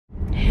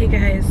Hey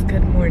guys,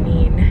 good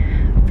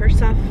morning.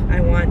 First off,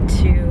 I want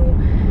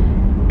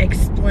to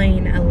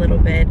explain a little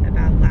bit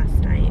about last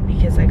night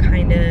because I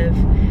kind of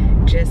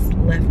just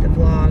left the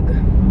vlog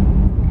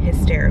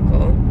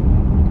hysterical.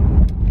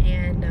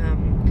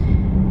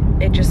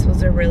 And it just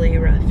was a really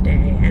rough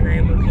day, and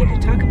I'm okay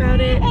to talk about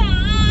it.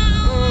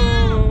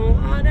 Oh,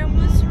 Autumn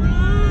was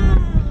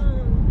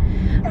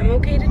wrong. I'm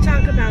okay to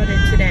talk about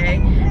it today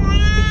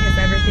because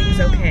everything's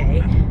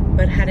okay.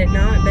 But had it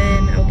not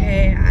been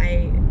okay,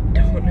 I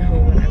don't know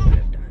what I would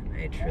have done.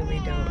 I truly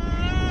don't.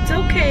 It's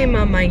okay,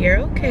 Mama, you're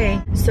okay.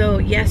 So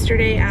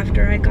yesterday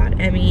after I got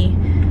Emmy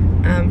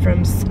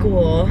from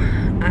school,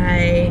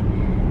 I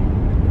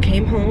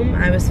came home.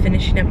 I was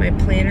finishing up my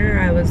planner.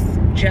 I was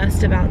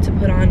just about to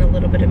put on a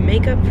little bit of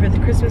makeup for the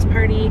Christmas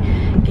party,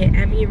 get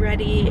Emmy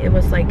ready. It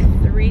was like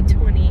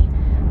 3:20.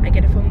 I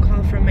get a phone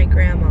call from my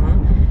grandma,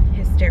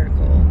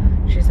 hysterical.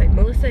 She's like,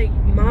 Melissa,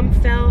 Mom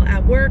fell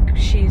at work.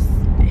 She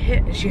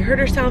hurt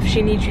herself.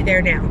 She needs you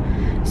there now.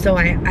 So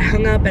I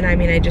hung up, and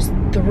I just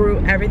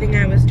threw everything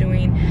I was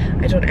doing.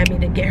 I told Emmy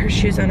to get her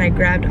shoes on. I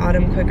grabbed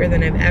Autumn quicker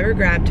than I've ever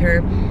grabbed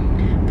her,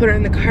 put her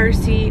in the car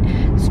seat,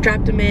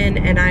 strapped them in,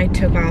 and I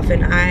took off.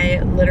 And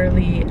I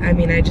literally,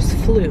 I just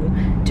flew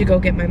to go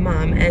get my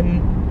mom.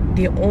 And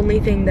the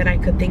only thing that I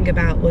could think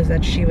about was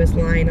that she was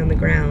lying on the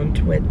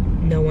ground with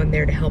no one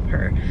there to help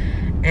her.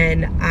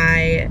 And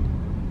I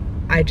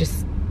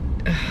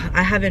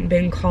haven't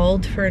been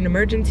called for an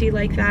emergency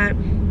like that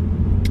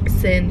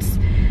since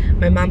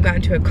my mom got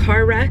into a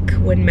car wreck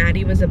when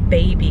Maddie was a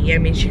baby.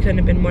 She couldn't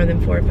have been more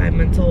than 4 or 5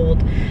 months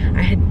old.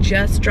 I had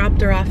just dropped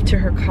her off to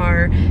her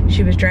car.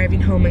 She was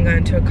driving home and got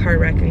into a car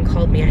wreck and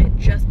called me. I had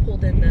just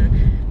pulled in the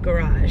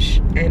garage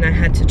and I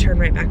had to turn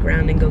right back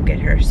around and go get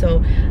her.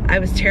 So I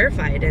was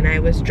terrified, and I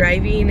was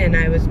driving, and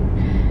I was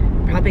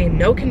probably in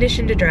no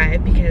condition to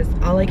drive because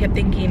all I kept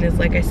thinking is,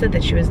 like I said,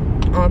 that she was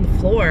on the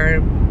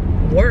floor,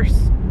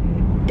 worse,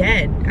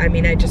 dead. I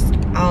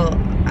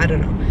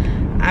don't know.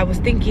 I was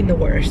thinking the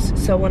worst.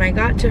 So when I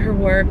got to her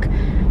work,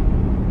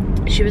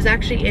 she was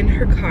actually in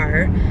her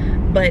car,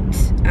 but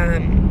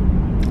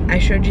I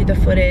showed you the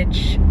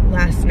footage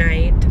last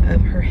night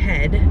of her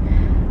head.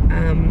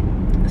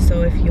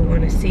 So if you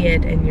want to see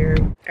it,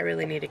 and I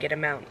really need to get a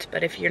mount,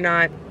 but if you're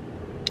not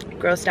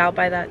grossed out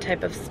by that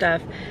type of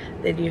stuff,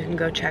 then you can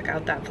go check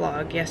out that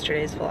vlog,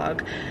 yesterday's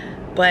vlog.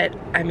 But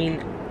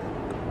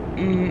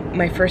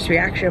my first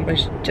reaction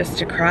was just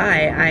to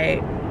cry.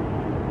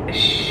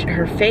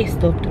 Her face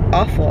looked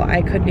awful.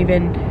 I couldn't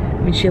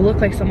even, she looked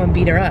like someone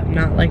beat her up,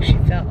 not like she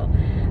fell.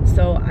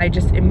 So I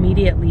just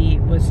immediately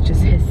was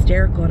just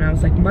hysterical, and I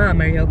was like,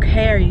 Mom, are you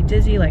okay? Are you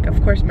dizzy? Like,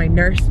 of course, my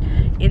nurse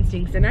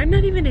instincts, and I'm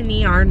not even an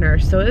ER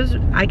nurse, so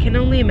I can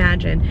only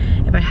imagine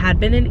if I had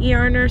been an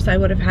ER nurse, I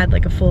would have had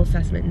like a full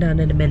assessment done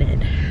in a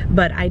minute.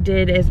 But I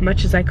did as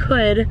much as I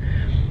could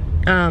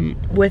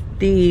with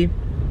the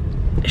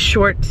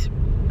short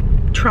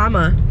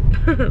trauma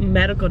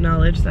medical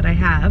knowledge that I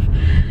have.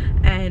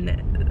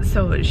 And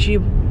so she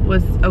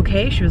was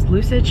okay, she was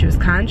lucid, she was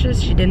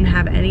conscious, she didn't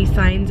have any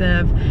signs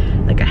of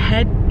like a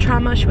head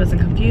trauma, she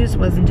wasn't confused,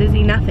 wasn't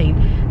dizzy, nothing.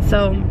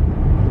 So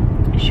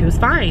she was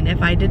fine.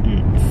 If I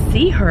didn't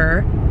see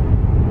her,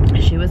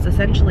 she was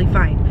essentially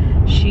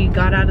fine. She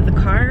got out of the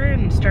car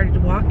and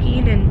started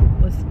walking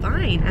and was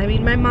fine.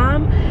 My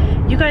mom,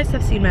 you guys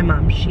have seen my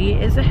mom. She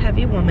is a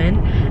heavy woman,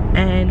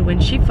 and when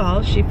she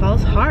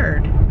falls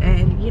hard.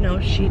 And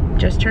she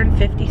just turned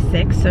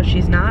 56, so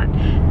she's not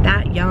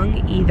that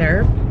young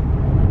either.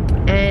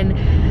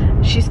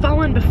 And she's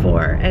fallen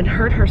before and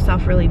hurt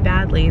herself really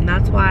badly, and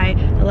that's why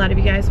a lot of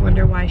you guys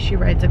wonder why she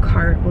rides a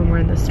cart when we're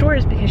in the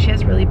stores, because she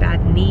has really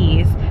bad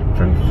knees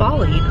from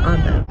falling on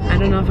them. I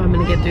don't know if I'm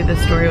gonna get through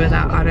this story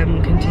without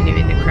Autumn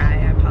continuing to cry.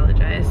 I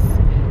apologize.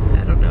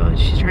 I don't know if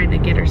she's trying to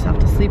get herself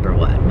to sleep or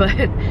what,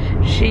 but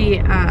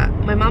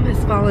my mom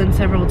has fallen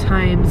several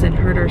times and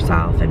hurt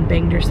herself and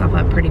banged herself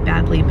up pretty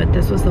badly, but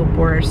this was the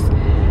worst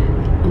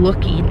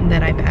looking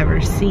that I've ever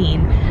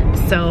seen.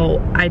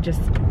 So it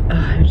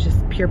was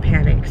just pure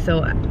panic.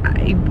 So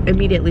I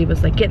immediately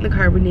was like, get in the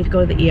car, we need to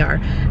go to the ER.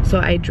 So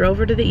I drove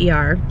her to the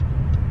ER.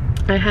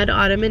 I had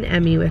Autumn and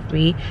Emmy with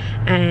me,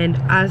 and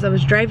as I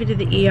was driving to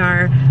the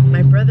ER,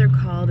 my brother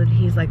called, and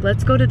he's like,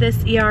 let's go to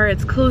this ER,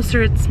 it's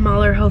closer, it's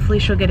smaller, hopefully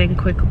she'll get in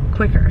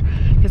quicker.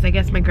 Because I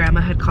guess my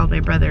grandma had called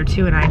my brother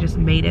too, and I just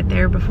made it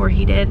there before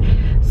he did.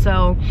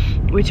 So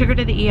we took her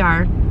to the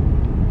ER.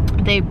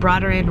 They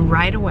brought her in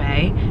right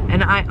away,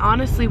 and I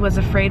honestly was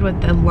afraid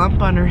with the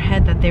lump on her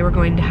head that they were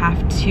going to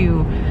have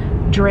to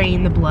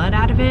drain the blood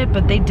out of it,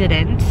 but they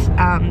didn't.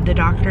 The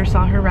doctor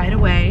saw her right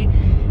away,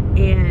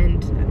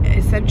 and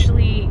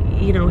essentially,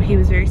 he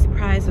was very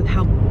surprised with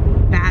how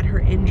bad her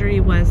injury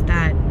was,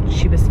 that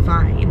she was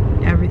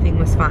fine. Everything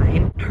was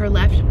fine. Her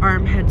left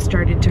arm had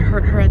started to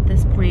hurt her at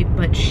this point,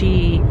 but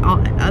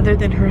other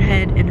than her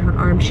head and her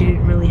arm, she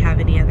didn't really have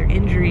any other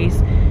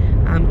injuries.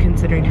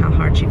 Considering how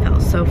hard she fell.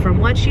 So from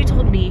what she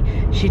told me,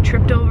 she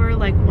tripped over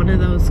like one of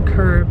those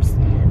curbs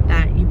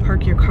that you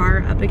park your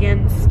car up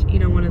against,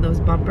 one of those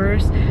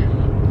bumpers,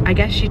 I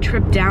guess she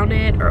tripped down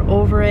it or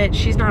over it,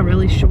 she's not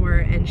really sure,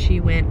 and she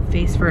went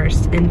face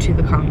first into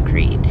the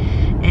concrete,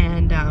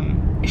 and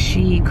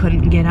she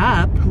couldn't get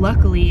up.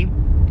 Luckily,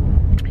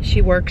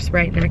 she works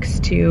right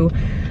next to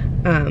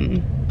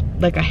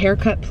like a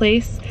haircut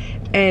place,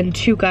 and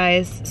 2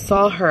 guys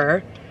saw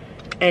her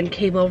and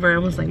came over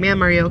and was like,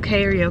 ma'am, are you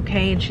okay? Are you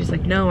okay? And she's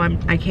like, no,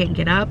 I can't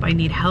get up, I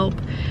need help.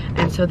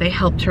 And so they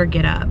helped her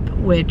get up,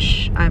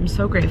 which I'm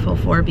so grateful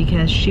for,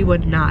 because she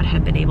would not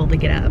have been able to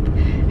get up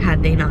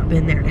had they not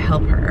been there to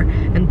help her.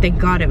 And thank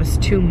God it was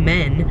 2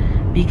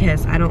 men,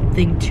 because I don't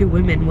think 2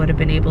 women would have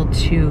been able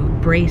to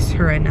brace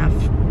her enough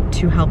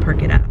to help her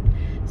get up.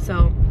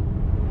 So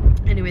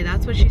anyway,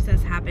 that's what she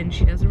says happened.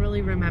 She doesn't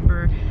really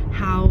remember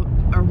how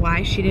or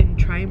why she didn't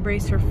try and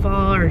brace her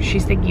fall, or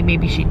she's thinking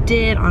maybe she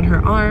did on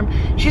her arm.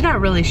 She's not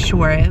really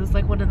sure. It was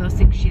like one of those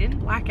things. She didn't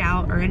black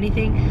out or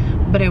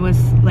anything, but it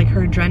was like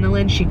her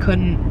adrenaline, she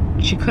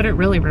couldn't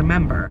really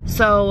remember.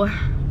 So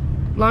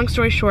long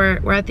story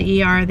short, we're at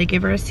the ER. They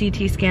give her a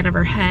CT scan of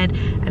her head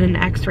and an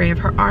x-ray of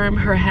her arm.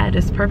 Her head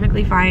is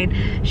perfectly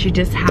fine. She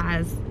just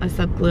has a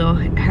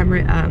subgluteal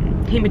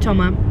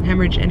hematoma,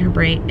 hemorrhage in her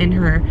brain, in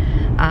her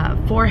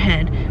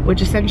forehead,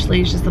 which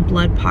essentially is just a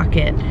blood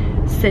pocket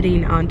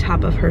sitting on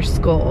top of her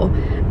skull.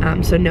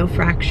 So no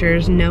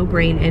fractures, no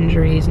brain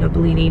injuries, no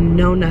bleeding,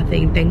 no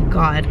nothing, thank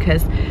God,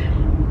 because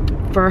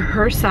for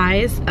her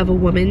size of a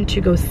woman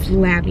to go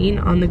slamming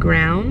on the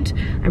ground,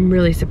 I'm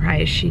really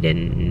surprised she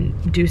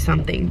didn't do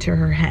something to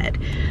her head.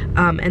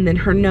 And then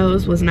her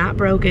nose was not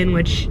broken,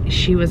 which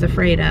she was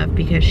afraid of,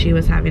 because she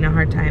was having a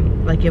hard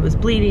time, like it was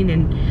bleeding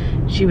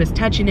and she was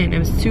touching it and it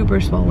was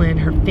super swollen.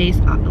 Her face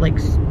like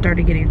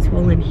started getting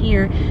swollen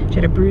here. She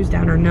had a bruise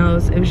down her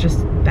nose. It was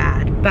just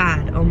bad,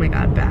 bad, oh my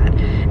God,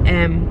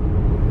 bad.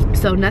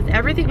 So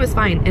everything was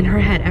fine in her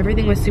head.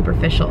 Everything was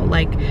superficial.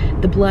 Like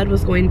the blood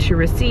was going to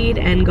recede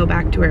and go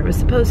back to where it was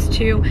supposed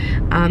to.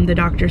 The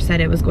doctor said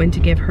it was going to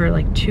give her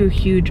like 2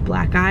 huge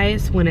black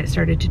eyes when it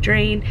started to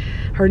drain.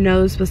 Her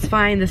nose was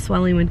fine. The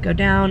swelling would go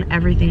down.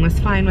 Everything was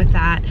fine with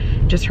that.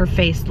 Just her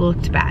face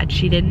looked bad.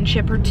 She didn't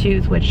chip her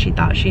tooth, which she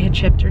thought she had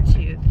chipped her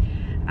tooth.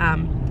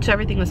 So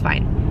everything was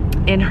fine.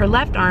 In her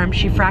left arm,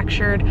 she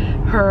fractured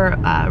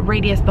her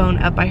radius bone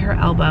up by her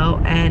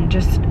elbow, and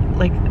just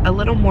like a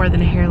little more than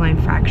a hairline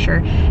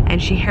fracture,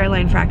 and she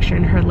hairline fractured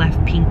in her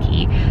left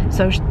pinky.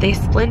 So they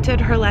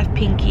splinted her left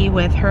pinky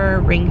with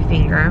her ring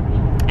finger,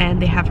 and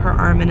they have her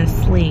arm in a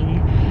sling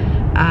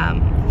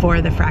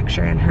for the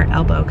fracture in her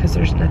elbow, because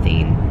there's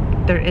nothing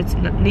there.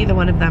 Neither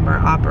one of them are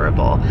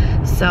operable.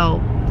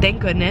 So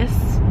thank goodness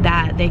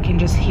that they can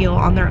just heal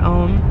on their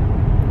own.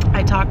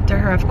 I talked to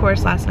her, of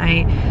course, last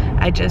night.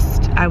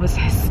 I was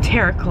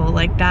hysterical.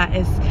 Like, that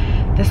is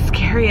the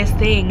scariest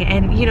thing.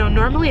 And you know,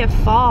 normally a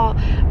fall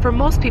for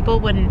most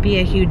people wouldn't be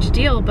a huge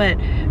deal, but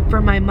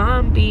for my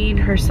mom being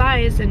her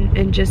size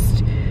and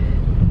just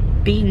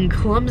being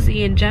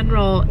clumsy in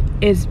general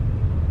is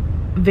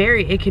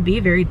it could be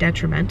very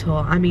detrimental.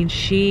 I mean,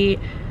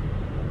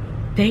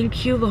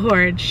 thank you,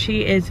 Lord,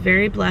 she is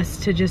very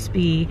blessed to just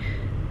be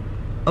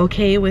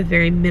okay with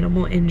very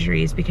minimal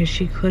injuries, because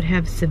she could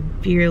have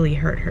severely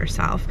hurt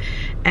herself.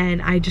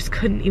 And I just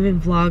couldn't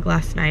even vlog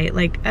last night.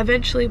 Like,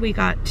 eventually we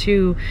got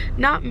to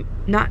not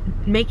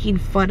making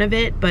fun of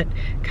it, but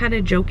kind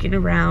of joking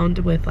around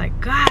with like,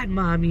 God,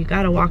 Mom, you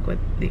gotta walk with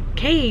the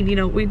cane, you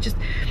know.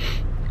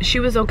 She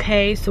was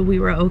okay, so we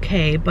were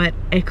okay, but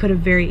it could have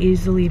very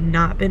easily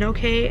not been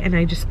okay, and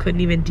I just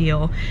couldn't even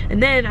deal.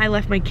 And then I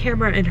left my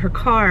camera in her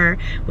car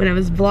when I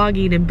was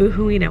vlogging and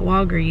boohooing at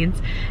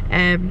Walgreens,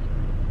 and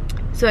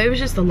so it was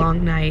just a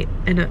long night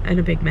and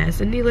a big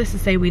mess. And needless to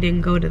say, we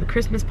didn't go to the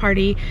Christmas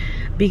party,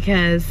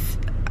 because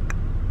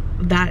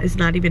that is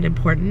not even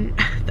important.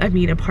 I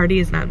mean, a party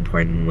is not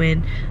important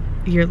when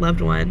your loved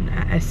one,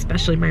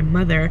 especially my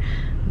mother,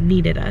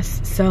 needed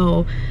us.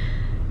 So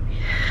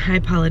I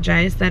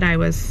apologize that I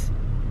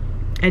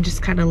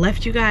just kind of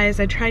left you guys.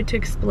 I tried to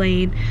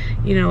explain,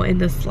 you know, in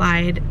the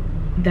slide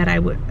that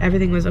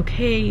everything was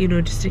okay, you know,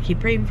 just to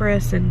keep praying for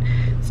us and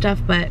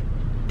stuff, but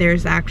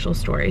there's the actual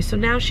story. So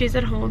now she's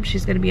at home.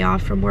 She's going to be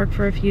off from work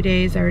for a few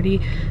days. I already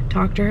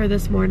talked to her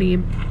this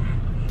morning.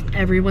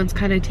 Everyone's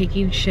kind of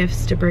taking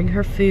shifts to bring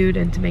her food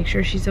and to make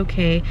sure she's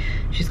okay.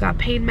 She's got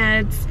pain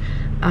meds,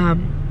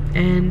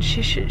 and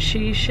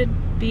she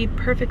should be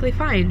perfectly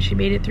fine. She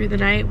made it through the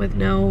night with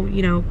no,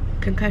 you know,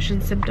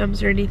 concussion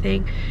symptoms or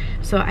anything.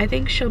 So I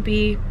think she'll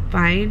be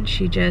fine.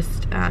 She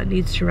just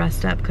needs to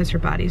rest up because her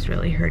body's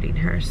really hurting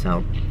her.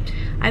 So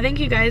I thank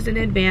you guys in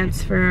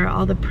advance for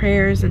all the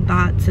prayers and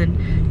thoughts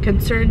and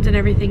concerns and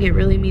everything. It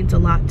really means a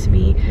lot to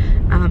me,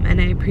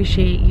 and I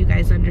appreciate you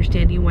guys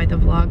understanding why the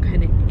vlog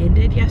kind of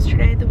ended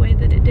yesterday the way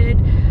that it did,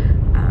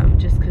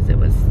 just because it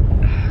was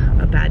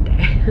a bad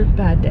day.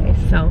 Bad day.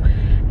 So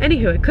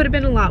anywho, it could have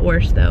been a lot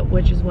worse though,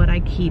 which is what I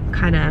keep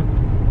kind of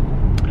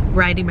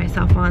riding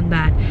myself on,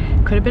 that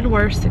could have been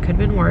worse, it could have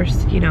been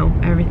worse, you know,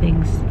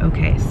 everything's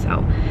okay.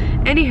 So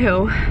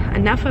anywho,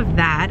 enough of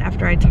that.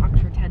 After I talked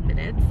for 10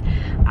 minutes,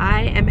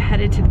 I am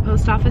headed to the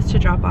post office to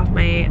drop off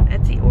my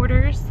Etsy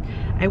orders.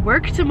 I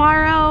work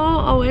tomorrow,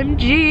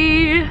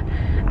 OMG.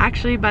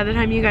 Actually, by the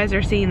time you guys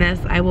are seeing this,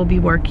 I will be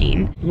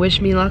working.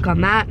 Wish me luck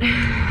on that.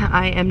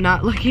 I am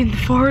not looking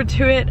forward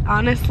to it.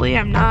 Honestly,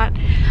 I'm not.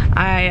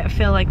 I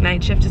feel like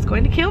night shift is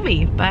going to kill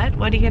me, but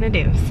what are you gonna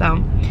do? So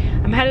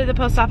I'm headed to the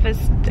post office.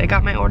 I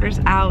got my orders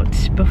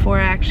out before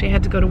I actually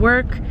had to go to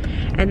work.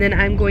 And then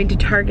I'm going to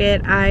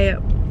Target. I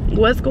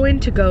was going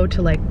to go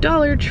to like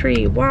Dollar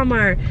Tree,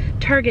 Walmart,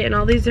 Target, and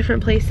all these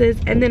different places,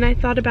 and then I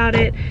thought about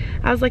it.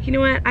 I was like, you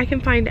know what, I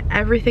can find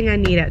everything I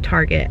need at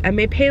Target. I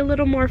may pay a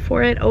little more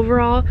for it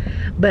overall,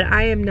 but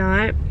I am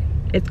not.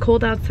 It's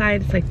cold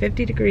outside, it's like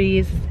 50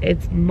 degrees,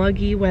 it's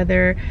muggy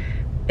weather,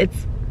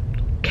 it's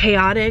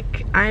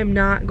chaotic. I am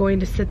not going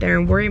to sit there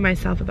and worry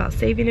myself about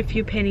saving a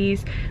few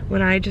pennies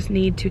when I just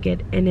need to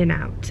get in and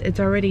out. It's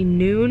already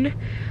noon.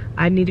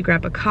 I need to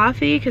grab a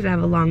coffee because I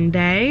have a long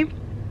day.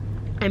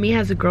 Emmy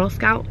has a Girl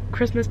Scout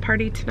Christmas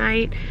party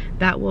tonight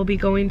that we'll be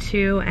going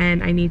to,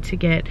 and I need to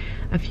get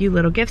a few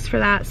little gifts for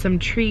that, some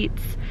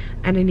treats,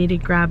 and I need to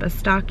grab a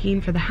stocking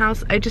for the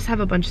house. I just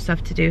have a bunch of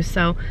stuff to do,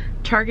 so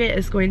Target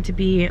is going to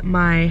be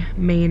my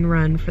main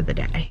run for the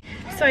day.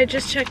 So I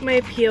just checked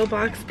my P.O.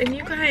 box, and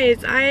you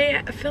guys,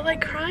 I feel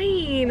like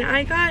crying.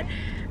 I got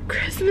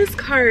Christmas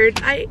cards.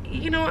 I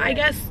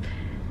guess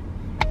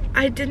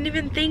I didn't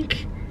even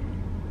think,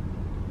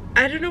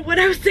 I don't know what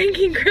I was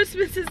thinking.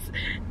 Christmas is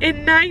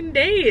in 9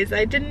 days.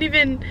 I didn't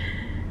even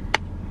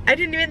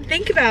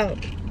think about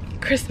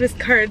Christmas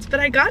cards, but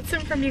I got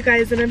some from you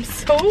guys and I'm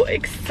so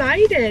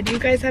excited. You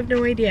guys have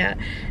no idea.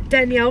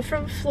 Danielle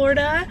from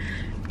Florida,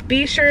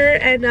 be sure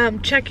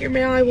and check your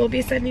mail. I will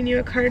be sending you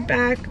a card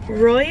back.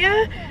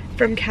 Roya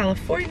from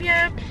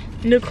California,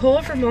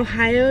 Nicole from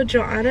Ohio,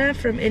 Joanna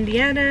from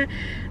Indiana,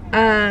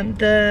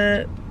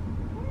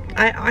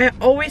 I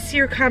always see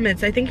your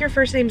comments. I think your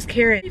first name's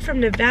Karen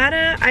from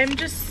Nevada. I'm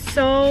just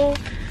so,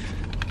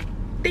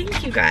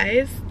 thank you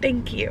guys,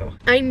 thank you.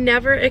 I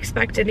never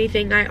expect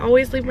anything. I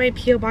always leave my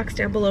P.O. box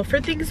down below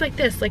for things like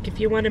this, like if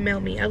you want to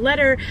mail me a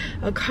letter,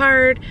 a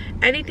card,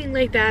 anything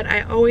like that,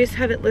 I always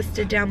have it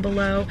listed down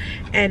below,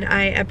 and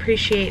I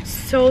appreciate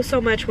so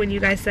much when you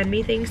guys send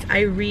me things. I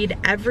read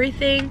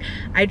everything.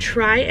 I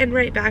try and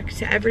write back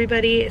to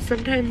everybody.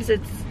 Sometimes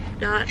it's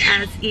not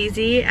as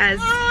easy as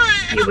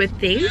you would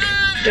think.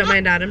 Don't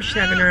mind Autumn, she's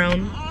having her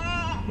own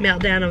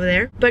meltdown over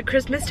there. But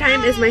Christmas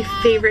time is my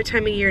favorite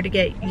time of year to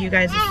get you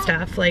guys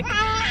stuff. Like,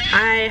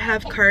 I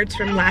have cards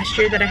from last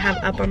year that I have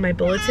up on my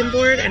bulletin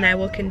board, and I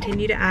will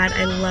continue to add.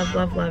 I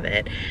love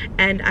it.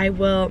 And I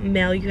will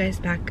mail you guys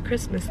back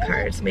Christmas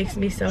cards. Makes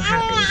me so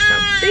happy, so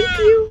thank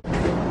you.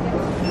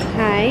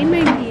 Hi,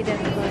 my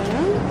beautiful.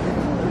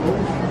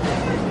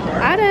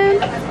 Autumn.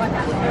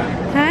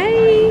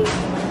 Hi.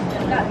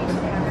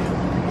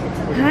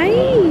 Hi,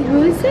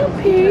 who's so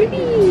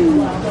pretty?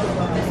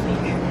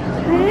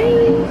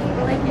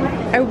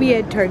 Hi. Are we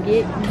at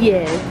Target?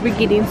 Yes, we're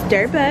getting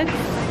Starbucks.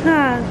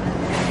 Huh?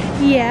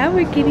 Yeah,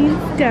 we're getting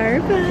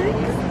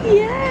Starbucks.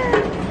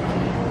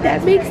 Yeah.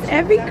 That makes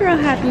every girl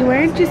happy. Why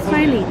aren't you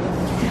smiling?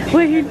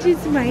 Why aren't you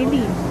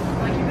smiling?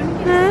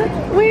 Huh?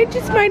 Why aren't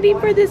you smiling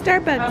for the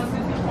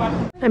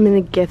Starbucks? I'm in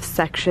the gift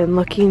section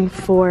looking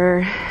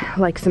for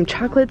like some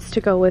chocolates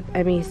to go with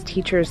Emmy's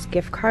teacher's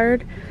gift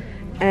card,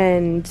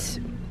 and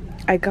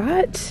I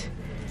got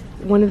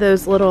one of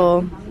those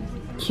little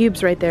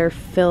cubes right there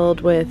filled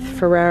with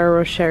Ferrero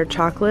Rocher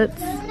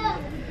chocolates,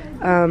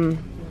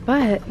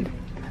 but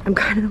I'm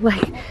kind of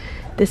like,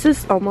 this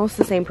is almost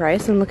the same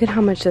price, and look at how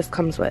much this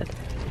comes with.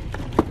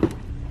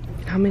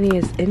 How many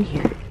is in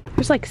here?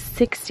 There's like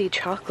 60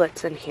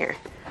 chocolates in here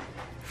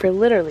for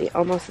literally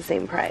almost the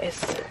same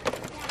price.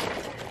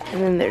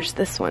 And then there's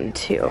this one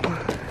too,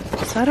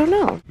 so I don't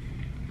know.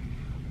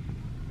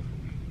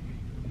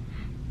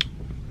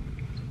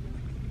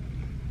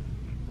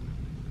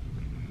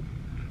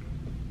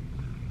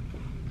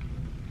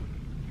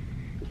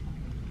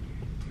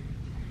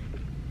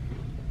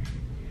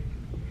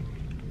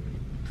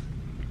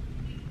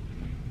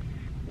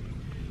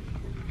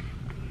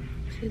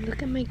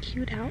 Look at my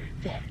cute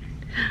outfit.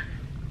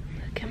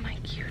 Look at my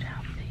cute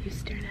outfit. You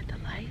staring at the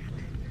light?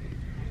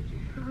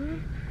 Huh?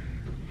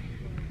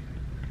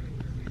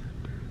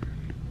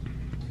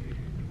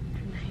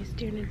 Now you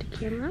staring at the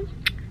camera?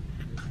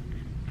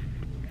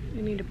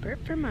 You need a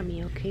burp for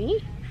mommy,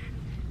 okay?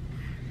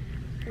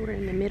 We're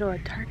in the middle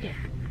of Target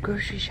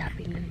grocery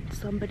shopping, and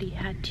somebody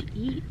had to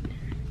eat.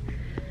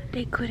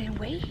 They couldn't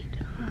wait,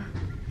 huh?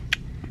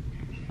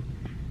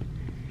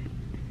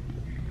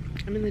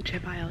 I'm in the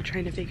chip aisle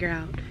trying to figure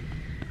out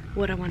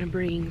what I want to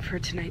bring for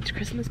tonight's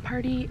Christmas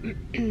party.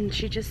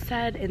 She just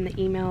said in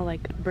the email,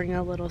 like, bring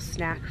a little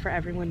snack for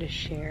everyone to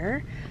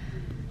share.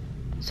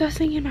 So I was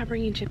thinking about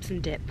bringing chips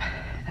and dip.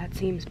 That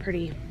seems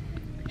pretty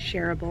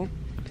shareable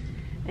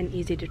and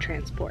easy to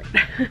transport.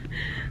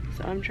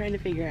 So I'm trying to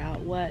figure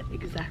out what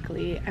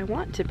exactly I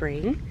want to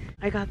bring.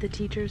 I got the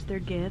teachers their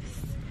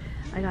gifts.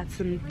 I got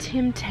some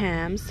Tim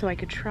Tams so I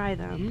could try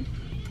them.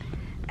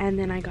 And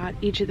then I got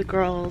each of the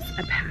girls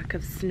a pack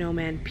of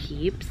Snowman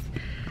Peeps.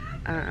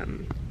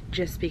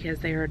 just because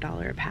they are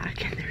 $1 a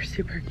pack and they're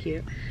super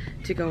cute,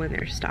 to go in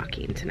their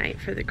stocking tonight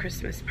for the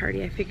Christmas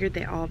party. I figured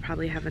they all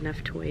probably have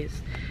enough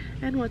toys.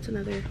 And what's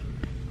another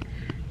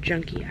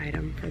junky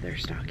item for their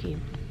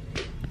stocking?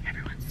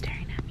 Everyone's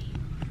staring at me.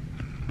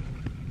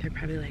 They're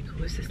probably like,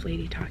 who is this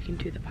lady talking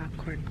to? The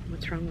popcorn?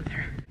 What's wrong with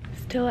her?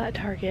 Still at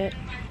Target,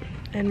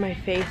 and my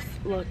face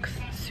looks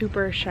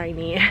super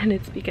shiny, and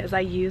it's because I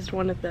used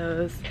one of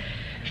those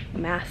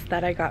masks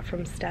that I got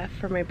from Steph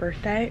for my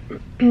birthday.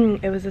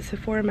 It was a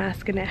Sephora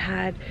mask, and it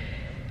had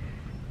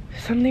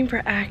something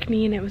for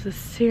acne, and it was a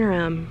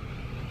serum,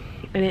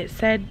 and it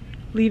said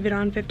leave it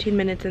on 15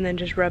 minutes and then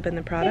just rub in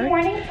the product.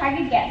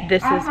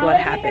 This is what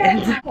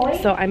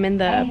happened. So I'm in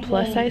the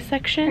plus size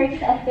section,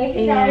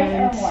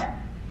 and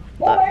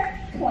look,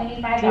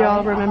 do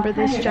y'all remember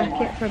this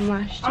jacket from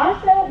last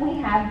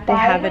year? They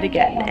have it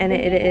again, and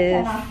it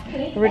is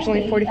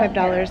originally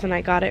 $45, and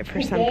I got it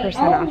for some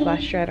percent off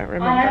last year. I don't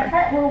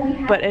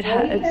remember, but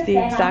it's the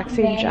exact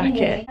same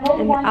jacket.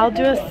 And I'll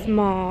do a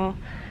small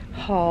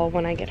haul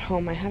when I get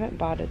home. I haven't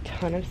bought a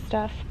ton of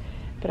stuff,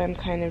 but I'm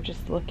kind of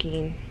just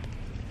looking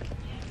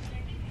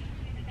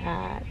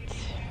at,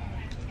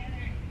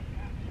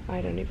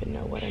 I don't even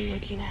know what I'm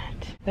looking at.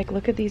 Like,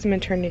 look at these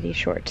maternity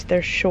shorts.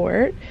 They're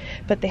short,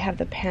 but they have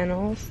the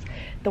panels.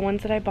 The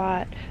ones that I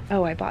bought,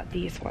 oh, I bought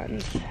these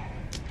ones,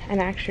 and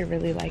I actually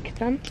really liked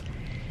them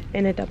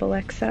in a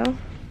XXL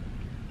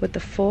with the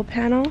full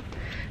panel.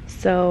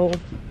 So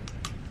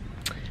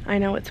I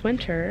know it's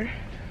winter,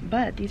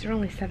 but these are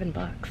only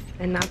 $7,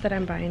 and not that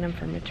I'm buying them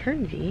for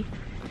maternity,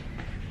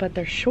 but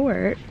they're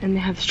short and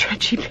they have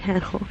stretchy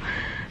panel.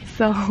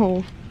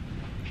 So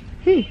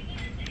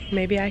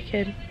maybe I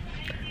could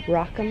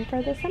rock them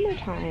for the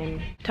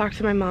summertime. Talked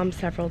to my mom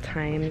several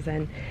times,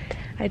 and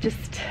I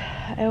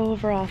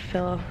overall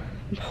feel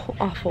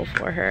awful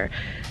for her.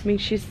 I mean,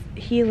 she's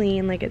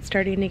healing, like it's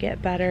starting to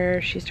get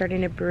better. She's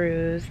starting to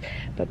bruise,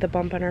 but the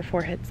bump on her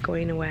forehead's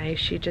going away.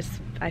 She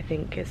just, I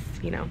think, is,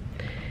 you know,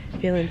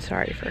 feeling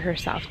sorry for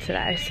herself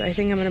today. So I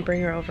think I'm gonna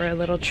bring her over a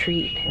little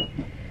treat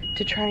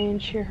to try and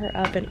cheer her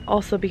up, and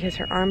also because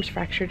her arm's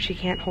fractured, she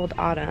can't hold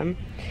Autumn.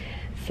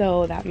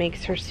 So that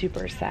makes her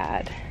super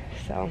sad.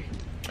 So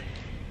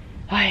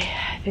I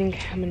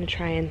think I'm gonna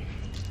try and,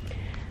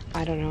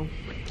 I don't know,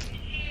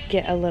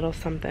 get a little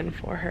something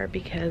for her,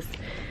 because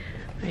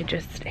I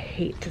just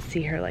hate to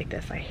see her like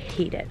this. I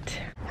hate it.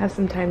 Have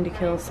some time to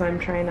kill, so I'm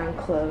trying on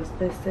clothes.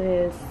 This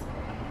is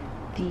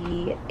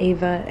the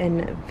Ava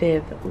and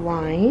Viv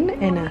line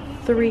in a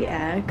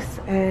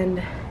 3X,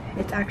 and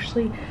it's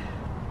actually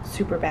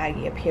super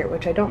baggy up here,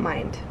 which I don't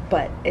mind,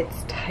 but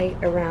it's tight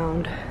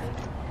around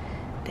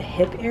the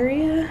hip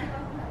area.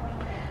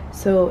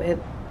 So it,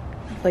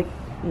 like,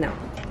 no.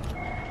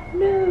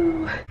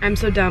 I'm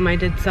so dumb. I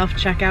did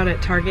self-checkout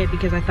at Target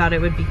because I thought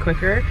it would be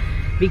quicker,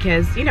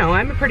 because, you know,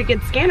 I'm a pretty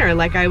good scanner.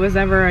 Like, I was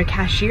ever a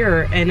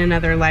cashier in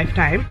another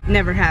lifetime.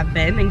 Never have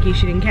been, in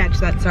case you didn't catch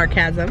that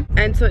sarcasm.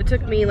 And so it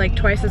took me like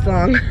twice as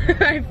long.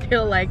 I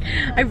feel like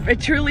I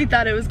truly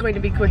thought it was going to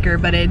be quicker,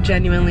 but it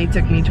genuinely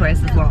took me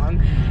twice as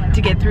long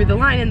to get through the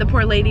line. And the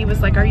poor lady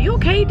was like, are you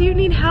okay? Do you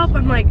need help?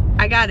 I'm like,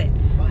 I got it.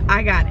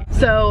 I got it.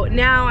 So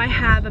now I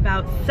have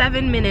about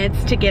 7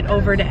 minutes to get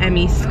over to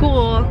Emmy's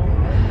school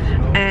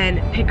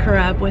and pick her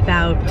up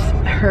without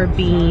her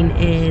being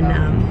in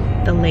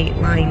the late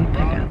line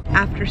pickup.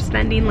 After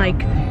spending,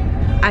 like,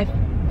 I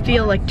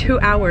feel like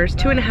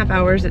 2.5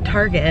 hours at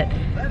Target,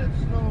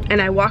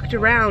 and I walked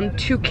around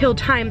to kill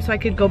time so I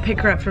could go pick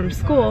her up from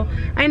school,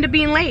 I ended up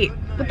being late.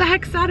 What the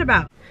heck's that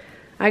about?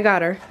 I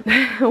got her.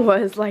 I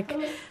was like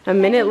a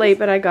minute late,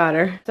 but I got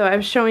her. So I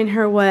was showing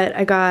her what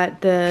I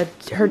got,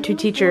 her two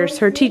teachers,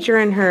 her teacher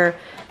and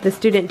the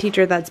student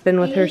teacher that's been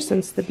with her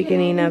since the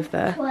beginning of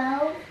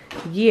the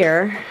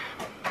year.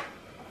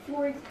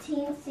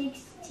 14,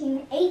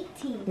 16,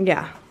 18.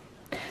 Yeah.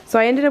 So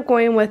I ended up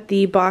going with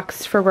the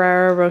box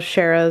Ferrero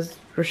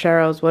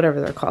Rocheros, whatever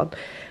they're called.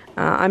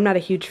 I'm not a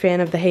huge fan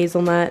of the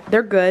hazelnut.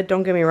 They're good,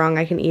 don't get me wrong,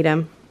 I can eat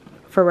them.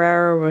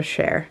 Ferrero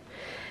Rocher.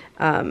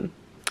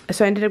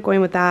 So I ended up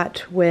going with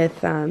that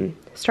with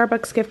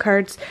Starbucks gift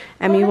cards.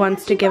 Emmy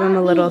wants to give him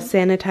a little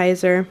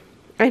sanitizer.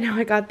 I know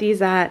I got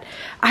these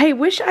I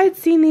wish I'd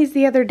seen these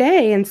the other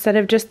day instead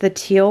of just the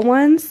teal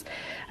ones.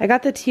 I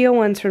got the teal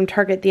ones from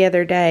Target the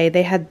other day.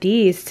 They had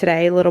these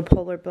today, little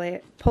polar bear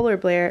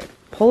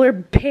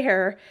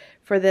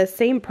for the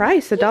same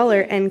price,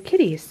 $1, and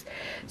kitties.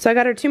 So I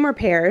got her 2 more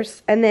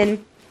pairs, and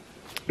then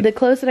the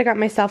clothes that I got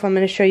myself, I'm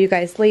going to show you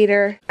guys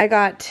later. I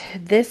got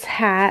this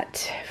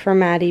hat for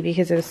Maddie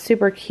because it was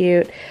super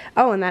cute.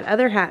 Oh, and that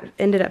other hat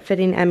ended up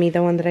fitting Emmy,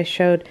 the one that I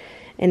showed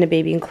in the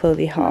baby and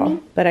clothing haul.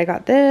 But I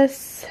got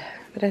this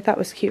that I thought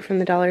was cute from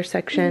the dollar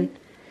section.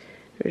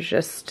 It was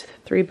just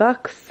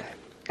 $3.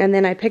 And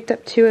then I picked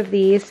up 2 of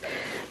these.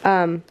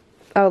 Oh,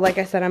 like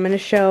I said, I'm going to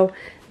show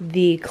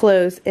the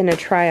clothes in a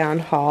try-on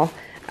haul.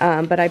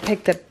 But I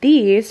picked up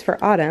these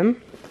for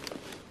Autumn,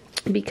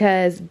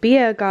 because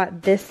Bea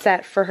got this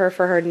set for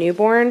her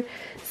newborn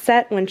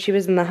set when she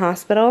was in the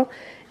hospital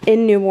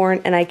in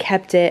newborn, and I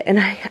kept it, and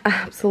I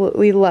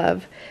absolutely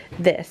love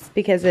this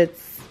because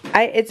it's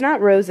It's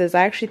not roses.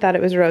 I actually thought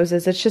it was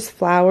roses. It's just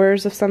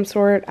flowers of some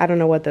sort. I don't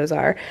know what those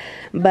are.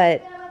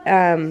 But,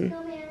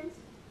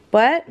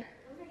 what?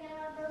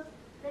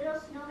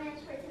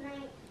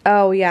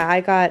 Oh yeah,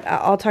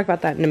 I'll talk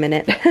about that in a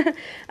minute.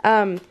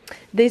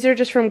 These are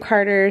just from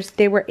Carter's.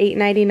 They were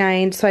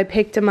 $8.99, so I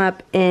picked them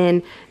up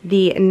in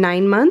the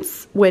 9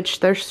 months, which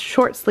they're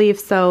short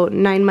sleeves, so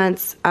 9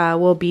 months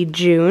will be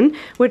June,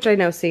 which I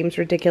know seems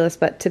ridiculous,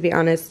 but to be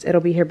honest, it'll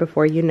be here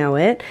before you know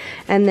it.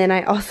 And then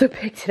I also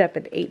picked it up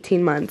at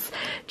 18 months,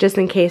 just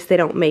in case they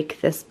don't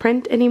make this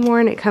print anymore,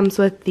 and it comes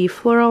with the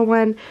floral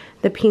one,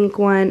 the pink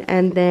one,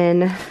 and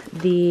then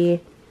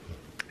the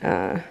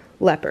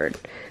leopard.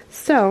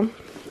 So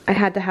I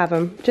had to have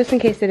them just in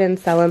case they didn't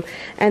sell them.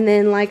 And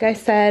then, like I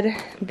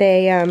said,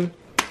 they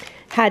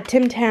had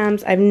Tim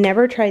Tams. I've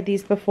never tried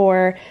these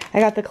before. I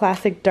got the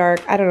classic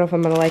dark. I don't know if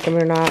I'm gonna like them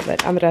or not,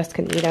 but Andres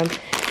can eat them.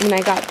 And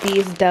I got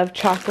these Dove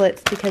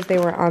chocolates because they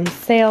were on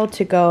sale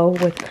to go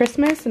with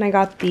Christmas. And I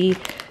got the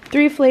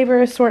 3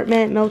 flavor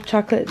assortment: milk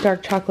chocolate,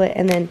 dark chocolate,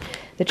 and then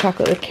the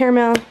chocolate with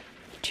caramel.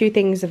 2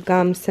 things of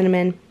gum,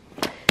 cinnamon,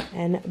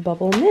 and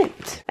bubble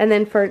mint. And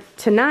then for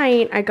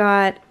tonight, I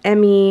got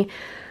Emmy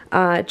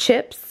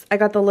chips. I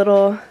got the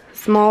little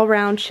small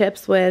round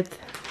chips with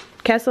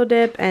queso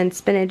dip and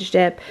spinach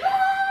dip.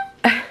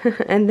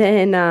 And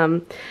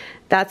then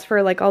that's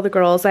for like all the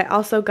girls. I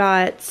also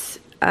got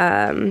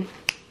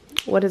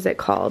what is it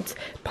called?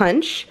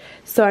 Punch.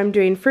 So I'm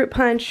doing fruit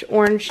punch,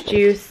 orange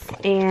juice,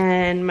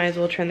 and might as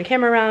well turn the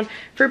camera around.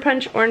 Fruit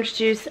punch, orange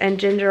juice, and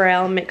ginger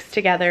ale mixed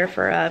together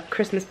for a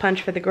Christmas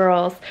punch for the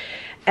girls.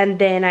 And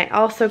then I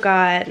also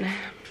got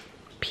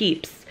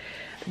Peeps.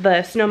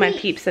 The snowman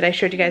Peeps that I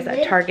showed you guys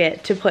at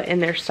Target to put in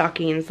their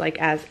stockings, like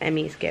as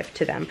Emmy's gift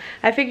to them.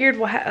 I figured,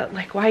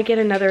 why get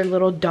another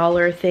little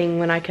dollar thing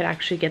when I could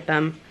actually get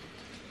them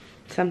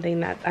something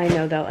that I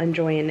know they'll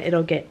enjoy and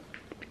it'll get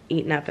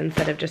eaten up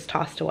instead of just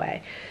tossed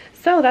away.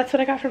 So that's what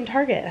I got from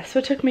Target. So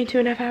it took me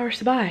 2.5 hours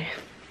to buy.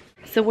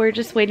 So we're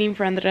just waiting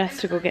for Andres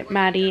to go get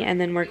Maddie, and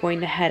then we're going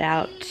to head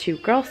out to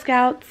Girl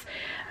Scouts.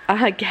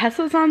 Guess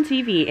what's on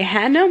TV?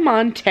 Hannah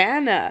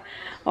Montana.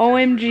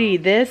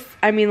 OMG, this,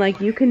 I mean, like,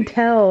 you can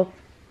tell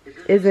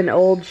is an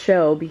old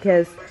show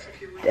because,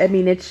 I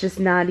mean, it's just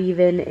not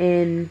even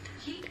in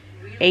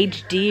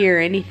HD or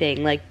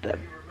anything. Like, the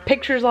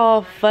picture's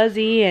all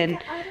fuzzy, and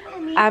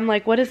I'm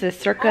like, what is this,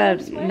 circa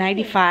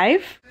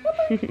 95?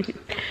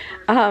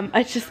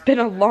 It's just been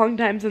a long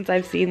time since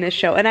I've seen this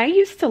show, and I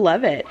used to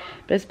love it,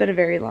 but it's been a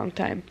very long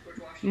time.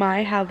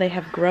 My, how they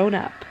have grown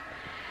up.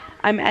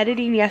 I'm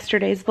editing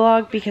yesterday's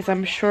vlog because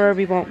I'm sure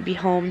we won't be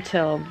home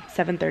till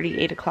 7:30,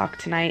 8 o'clock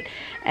tonight.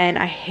 And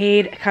I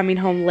hate coming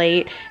home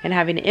late and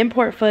having to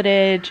import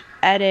footage,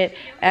 edit,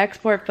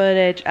 export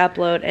footage,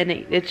 upload, and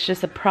it's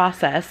just a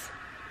process.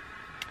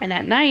 And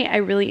at night, I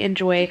really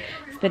enjoy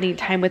spending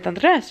time with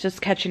Andres,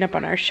 just catching up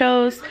on our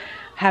shows,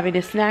 having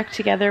a snack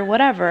together,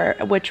 whatever,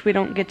 which we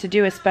don't get to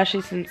do,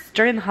 especially since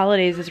during the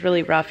holidays is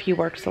really rough. He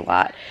works a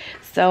lot.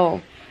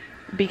 So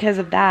because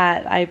of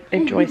that, I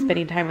enjoy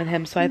spending time with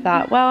him. So I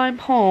thought, well, I'm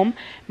home,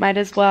 might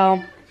as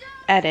well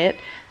edit.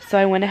 So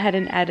I went ahead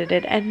and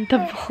edited, and the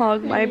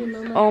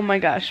vlog, oh my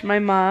gosh, my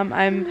mom,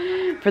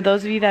 for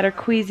those of you that are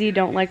queasy,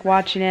 don't like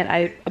watching it,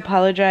 I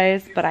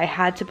apologize, but I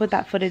had to put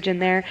that footage in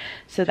there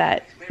so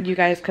that you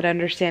guys could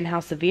understand how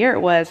severe it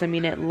was. I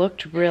mean, it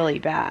looked really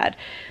bad,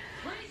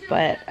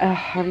 but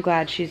I'm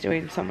glad she's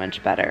doing so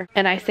much better.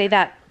 And I say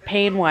that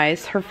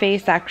pain-wise, her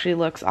face actually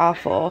looks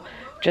awful,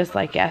 just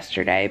like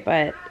yesterday,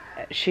 but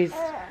she's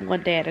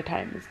one day at a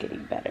time is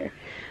getting better.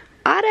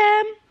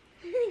 Autumn!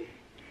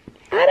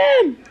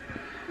 Autumn!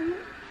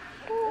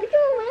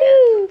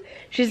 Boo!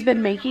 She's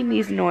been making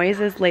these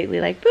noises lately,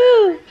 like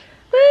boo!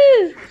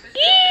 Woo!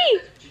 Yee!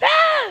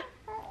 Ah!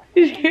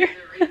 Did you hear?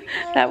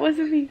 That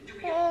wasn't me.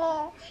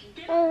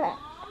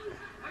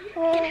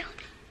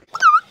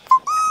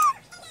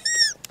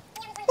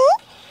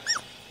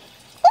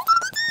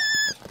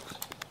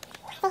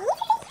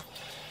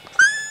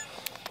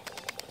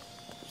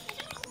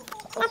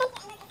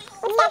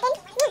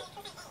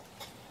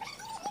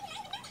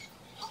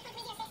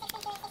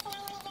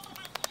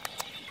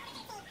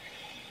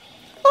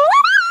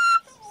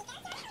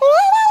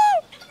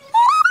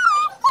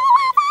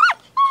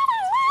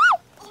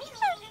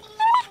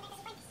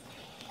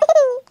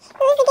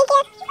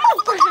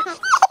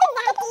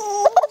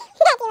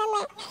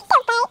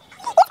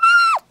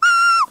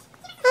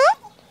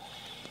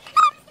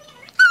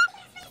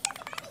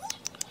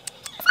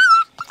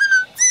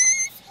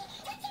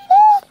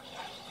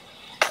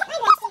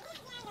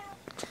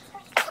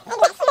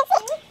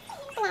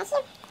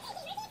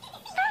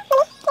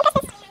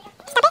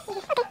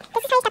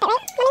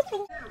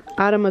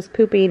 Autumn was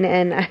pooping,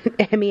 and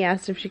Emmy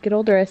asked if she could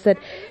hold her. I said,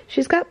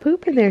 she's got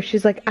poop in there.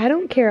 She's like, I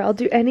don't care. I'll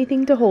do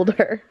anything to hold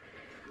her.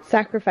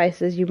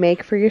 Sacrifices you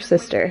make for your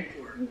sister.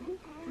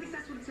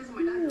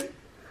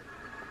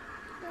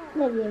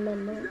 Love you,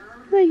 Mama.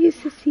 Love you,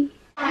 sissy.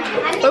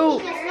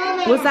 Oh,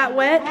 was that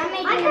wet?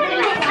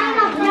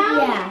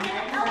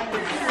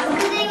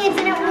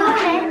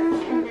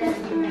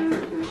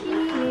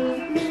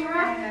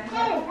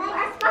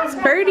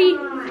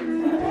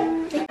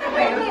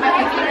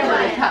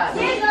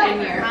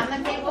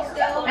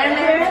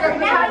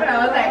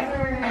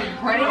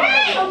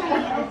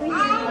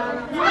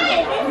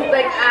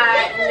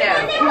 Get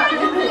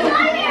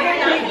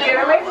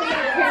away from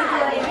your crazy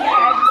lady.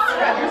 I just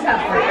scrub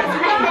yourself.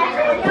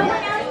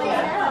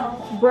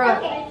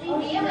 Brooklyn.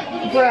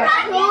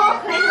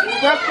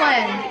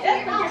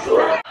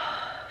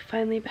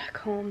 Finally back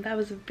home. That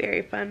was a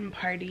very fun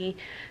party.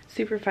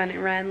 Super fun. It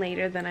ran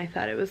later than I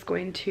thought it was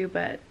going to,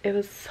 but it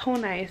was so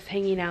nice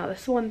hanging out.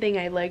 That's the one thing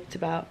I liked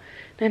about...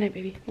 Night night,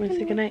 baby. Want to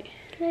say goodnight?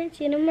 Good night,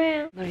 see you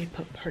tomorrow. Let me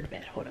put her to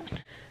bed. Hold on.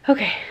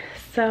 Okay,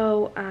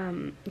 so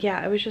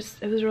yeah, it was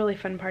a really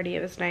fun party.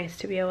 It was nice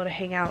to be able to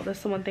hang out.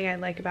 That's the one thing I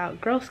like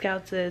about Girl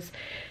Scouts is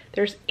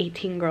there's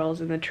 18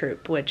 girls in the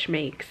troop, which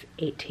makes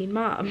 18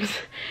 moms.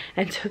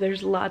 And so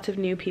there's lots of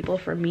new people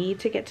for me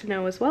to get to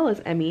know, as well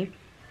as Emmy.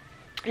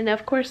 And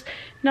of course,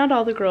 not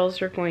all the girls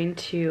are going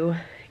to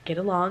get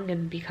along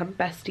and become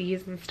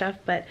besties and stuff,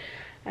 but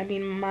I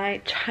mean, my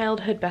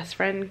childhood best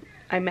friend,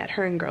 I met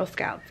her in Girl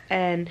Scouts,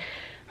 and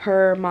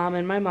her mom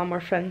and my mom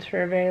were friends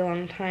for a very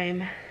long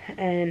time,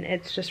 and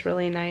it's just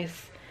really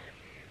nice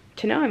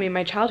to know. I mean,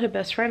 my childhood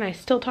best friend I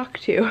still talk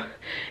to.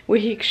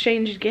 We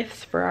exchanged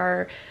gifts for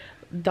our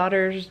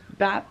daughter's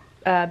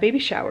baby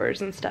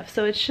showers and stuff,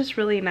 so it's just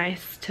really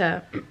nice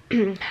to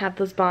have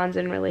those bonds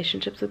and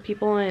relationships with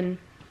people, and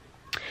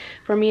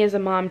for me as a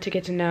mom to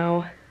get to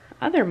know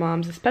other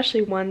moms,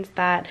 especially ones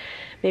that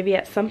maybe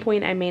at some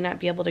point I may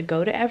not be able to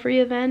go to every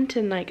event,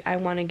 and like I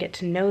want to get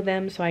to know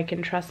them so I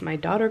can trust my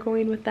daughter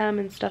going with them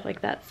and stuff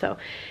like that. So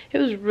it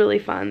was really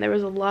fun. There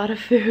was a lot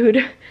of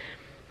food.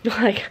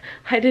 Like,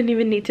 I didn't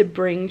even need to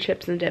bring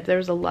chips and dip. There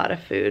was a lot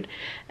of food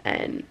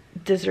and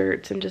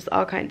desserts and just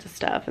all kinds of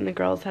stuff, and the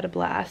girls had a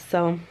blast.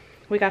 So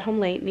we got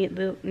home late,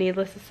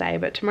 needless to say,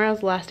 but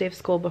tomorrow's the last day of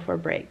school before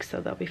break, so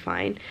they'll be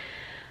fine.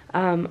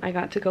 I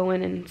got to go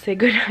in and say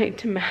goodnight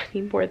to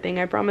Maddie, poor thing.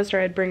 I promised her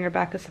I'd bring her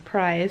back a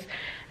surprise,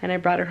 and I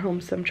brought her home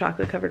some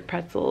chocolate covered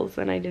pretzels,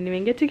 and I didn't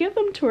even get to give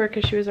them to her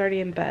because she was already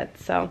in bed.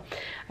 So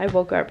I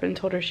woke her up and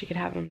told her she could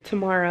have them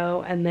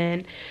tomorrow, and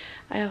then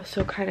I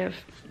also kind of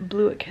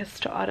blew a kiss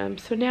to Autumn.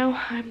 So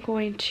now I'm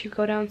going to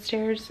go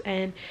downstairs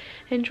and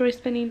enjoy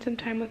spending some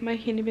time with my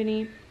Hinny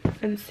Binny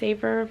and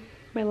savor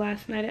my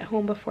last night at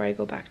home before I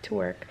go back to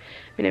work.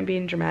 I mean, I'm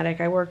being dramatic.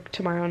 I work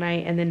tomorrow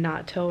night and then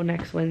not till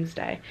next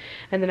Wednesday,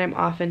 and then I'm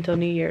off until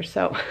New Year,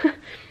 so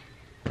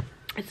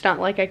it's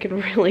not like I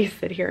can really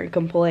sit here and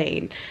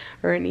complain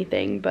or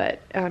anything.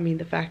 But I mean,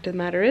 the fact of the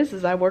matter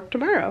is I work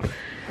tomorrow.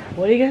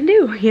 What are you gonna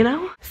do, you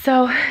know?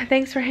 So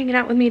thanks for hanging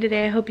out with me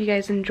today. I hope you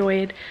guys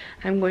enjoyed.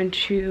 I'm going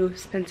to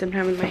spend some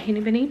time with my Hinny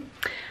Binny.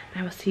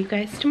 I will see you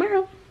guys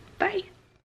tomorrow. Bye.